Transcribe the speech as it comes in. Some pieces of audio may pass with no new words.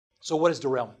So what is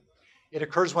derailment? It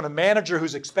occurs when a manager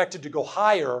who's expected to go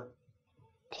higher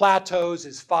plateaus,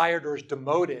 is fired, or is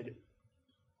demoted,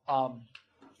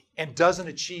 and doesn't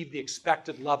achieve the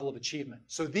expected level of achievement.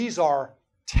 So these are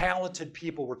talented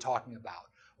people we're talking about.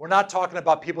 We're not talking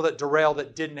about people that derail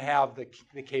that didn't have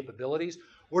the capabilities.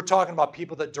 We're talking about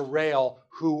people that derail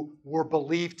who were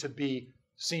believed to be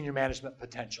senior management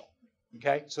potential.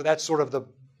 Okay, so that's sort of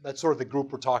the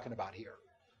group we're talking about here.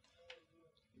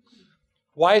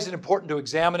 Why is it important to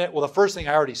examine it? Well, the first thing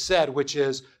I already said, which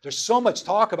is there's so much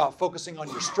talk about focusing on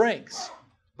your strengths,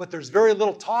 but there's very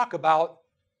little talk about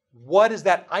what is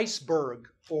that iceberg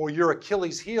or your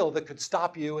Achilles heel that could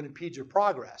stop you and impede your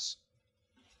progress.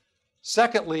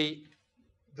 Secondly,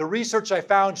 the research I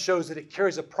found shows that it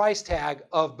carries a price tag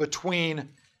of between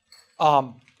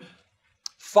 5x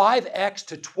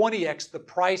to 20x the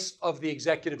price of the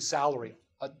executive salary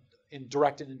in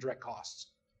direct and indirect costs.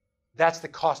 That's the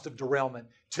cost of derailment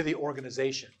to the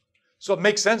organization. So it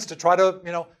makes sense to try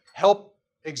to, help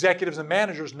executives and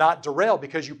managers not derail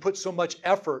because you put so much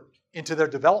effort into their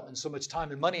development, so much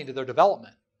time and money into their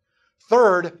development.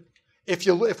 Third,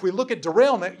 if we look at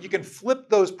derailment, you can flip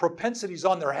those propensities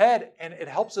on their head, and it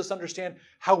helps us understand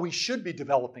how we should be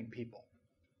developing people.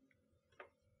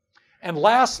 And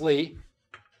lastly,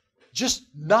 just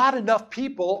not enough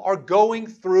people are going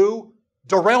through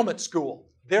derailment school.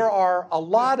 There are a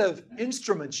lot of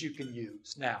instruments you can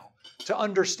use now to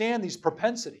understand these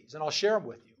propensities, and I'll share them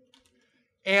with you.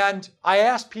 And I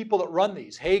asked people that run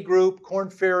these, Hay Group, Korn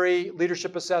Ferry,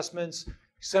 Leadership Assessments,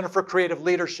 Center for Creative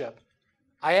Leadership.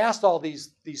 I asked all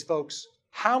these folks,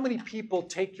 how many people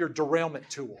take your derailment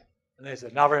tool? And they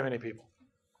said, not very many people.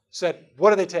 I said, what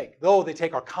do they take? Oh, they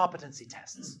take our competency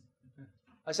tests.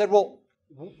 I said, well,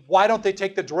 why don't they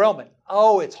take the derailment?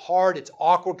 Oh, it's hard, it's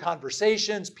awkward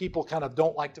conversations, people kind of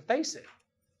don't like to face it.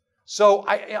 So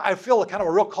I feel kind of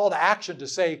a real call to action to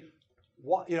say,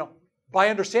 by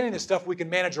understanding this stuff, we can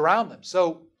manage around them.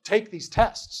 So take these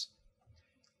tests.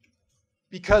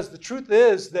 Because the truth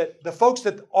is that the folks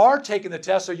that are taking the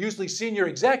tests are usually senior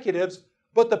executives,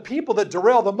 but the people that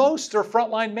derail the most are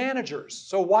frontline managers.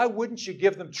 So why wouldn't you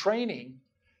give them training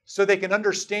so they can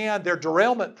understand their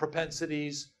derailment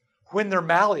propensities when they're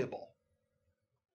malleable?